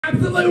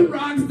absolute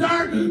rock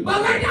star, Melinda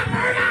Verga!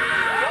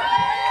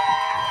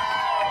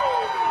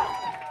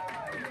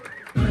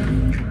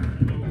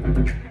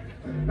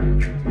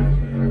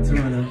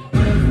 Toronto.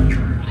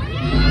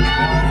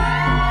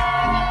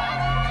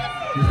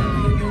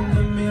 In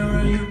the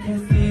mirror, you can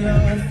see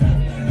yourself.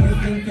 You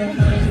think you're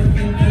hot, you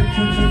think you're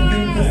cute, you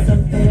think you're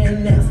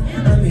something else.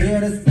 I'm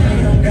here to stay,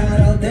 oh God,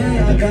 all day.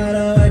 I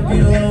gotta wipe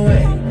you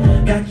away.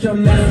 Got your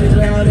message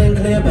loud and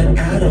clear, but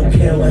I don't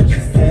care what you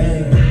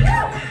say.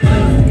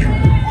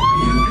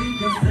 You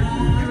think you're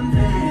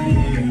something,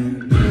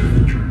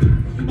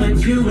 but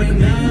you ain't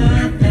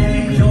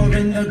nothing. You're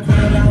in the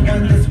crowd, I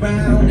won this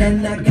round,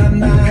 and I got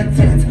my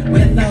tent.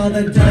 With all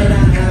the dirt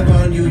I have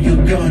on you,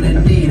 you're gonna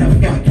need a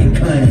fucking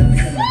cleanse.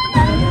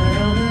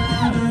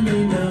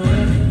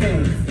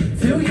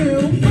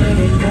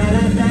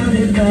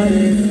 But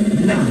it's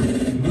not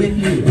with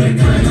you. We're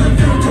coming on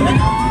through,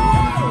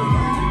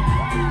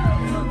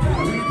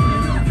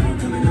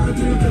 coming on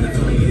through, coming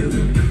for you.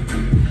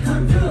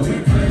 Come through,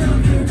 we're coming on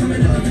through,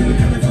 coming on through,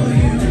 coming for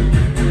you.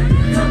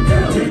 Come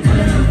through, we're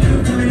coming on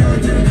through, coming on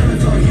through, coming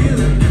for you.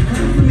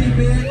 Come for me,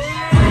 bitch.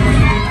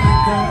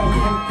 Girl,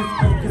 hocus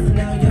pocus,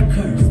 now you're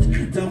cursed.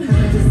 Don't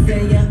have to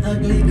say you're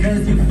ugly,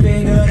 cause you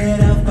figured it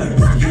out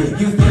first.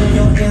 You feel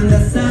you're in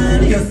the sun,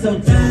 you're so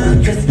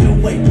dumb, just you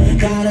wait.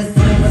 Gotta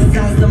size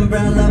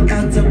umbrella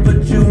about to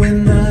put you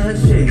in the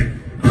shade.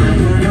 I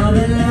got all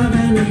the love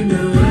and we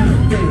know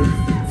things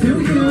to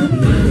you.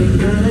 Ain't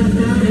gonna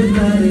doubt it,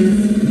 but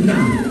it's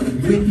not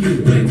with you.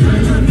 We're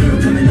coming on through,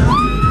 coming on.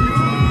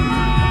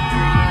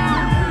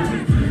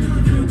 We're coming on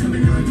through,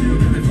 coming on through,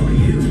 coming for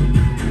you.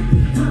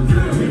 Come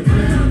through, we're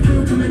coming on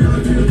through, coming on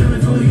through,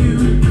 coming for you.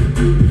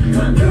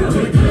 Come through,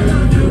 we're coming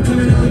on through,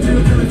 coming on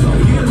through, coming for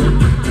you.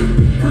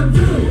 Come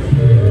through.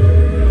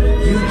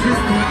 You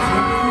just can't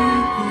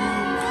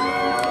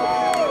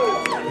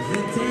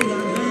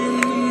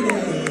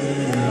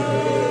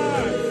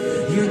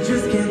you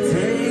just can't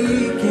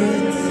take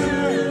it,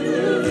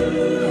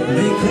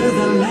 because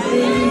I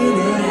made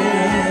it.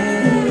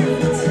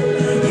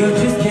 You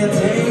just can't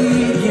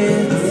take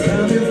it,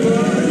 coming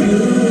for you,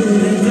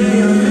 the day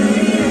I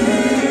made it.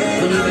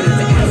 Don't even have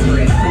to ask for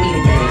it, for me to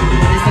get it.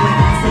 When you see my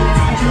boss in this,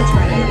 I try to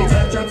try it. It's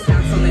drop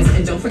snaps on this,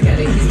 and don't forget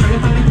it. He's trying to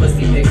find my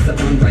pussy pics up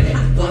on Reddit.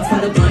 Blogs on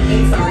the blunt,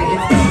 ain't sorry,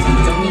 it's empty.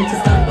 Don't need to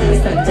stop when we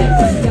send it.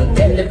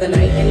 End of the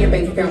night, and your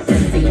bank account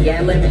empty.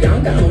 Yeah, live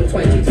young, I own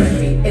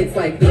 2020. It's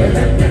like the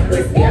event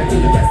necklace, VIP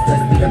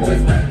restless, the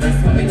boys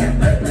breathless, swimming at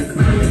breathless,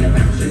 smiling at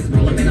fascists,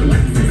 rolling in a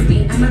Lexus.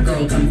 Me and my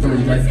girl come through,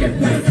 let's get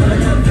wet.